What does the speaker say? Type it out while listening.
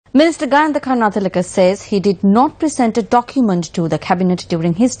Minister Gayantha Karunathilaka says he did not present a document to the cabinet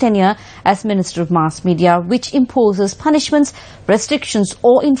during his tenure as Minister of Mass Media which imposes punishments, restrictions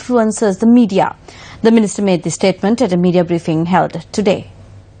or influences the media. The minister made this statement at a media briefing held today.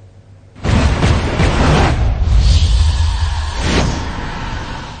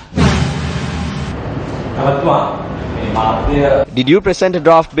 Did you present a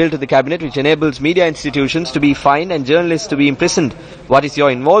draft bill to the cabinet which enables media institutions to be fined and journalists to be imprisoned? What is your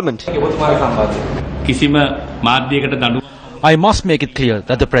involvement? I must make it clear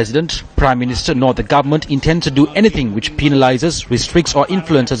that the President, Prime Minister nor the government intend to do anything which penalizes, restricts or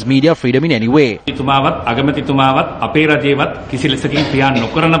influences media freedom in any way.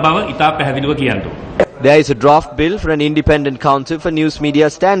 There is a draft bill for an independent council for News Media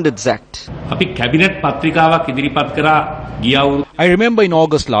Standards Act. I remember in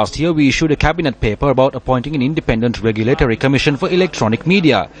August last year we issued a cabinet paper about appointing an independent regulatory commission for electronic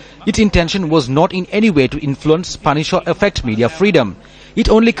media. Its intention was not in any way to influence, punish or affect media freedom. It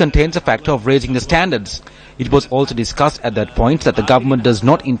only contains a factor of raising the standards. It was also discussed at that point that the government does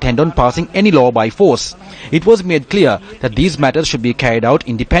not intend on passing any law by force. It was made clear that these matters should be carried out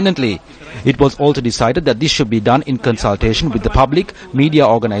independently. It was also decided that this should be done in consultation with the public, media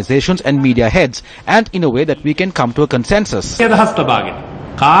organizations and media heads and in a way that we can come to a consensus.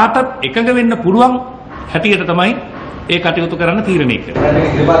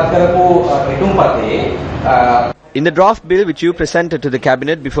 In the draft bill which you presented to the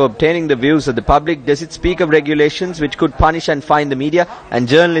cabinet before obtaining the views of the public, does it speak of regulations which could punish and fine the media and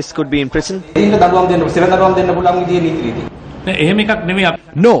journalists could be imprisoned?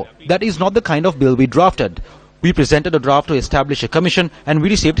 No, that is not the kind of bill we drafted. We presented a draft to establish a commission and we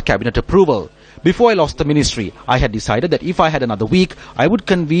received cabinet approval. Before I lost the ministry, I had decided that if I had another week, I would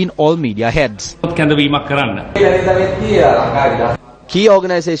convene all media heads. Key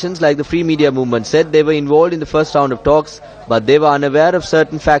organizations like the Free Media Movement said they were involved in the first round of talks, but they were unaware of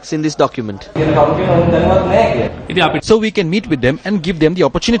certain facts in this document. So we can meet with them and give them the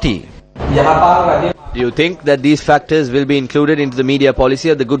opportunity. Do you think that these factors will be included into the media policy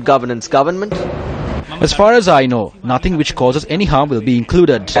of the good governance government? As far as I know, nothing which causes any harm will be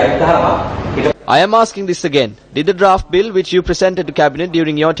included. I am asking this again. Did the draft bill which you presented to cabinet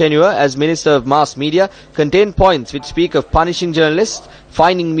during your tenure as Minister of Mass Media contain points which speak of punishing journalists,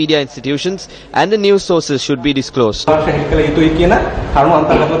 fining media institutions and the news sources should be disclosed?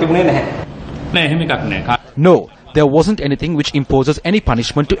 No, there wasn't anything which imposes any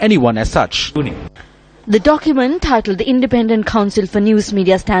punishment to anyone as such. The document, titled the Independent Council for News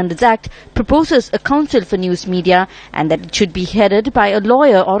Media Standards Act, proposes a council for news media and that it should be headed by a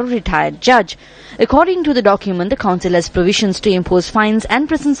lawyer or a retired judge. According to the document, the council has provisions to impose fines and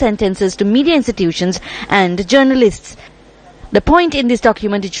prison sentences to media institutions and journalists. The point in this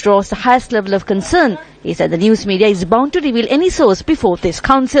document which draws the highest level of concern is that the news media is bound to reveal any source before this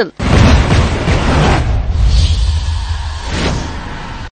council.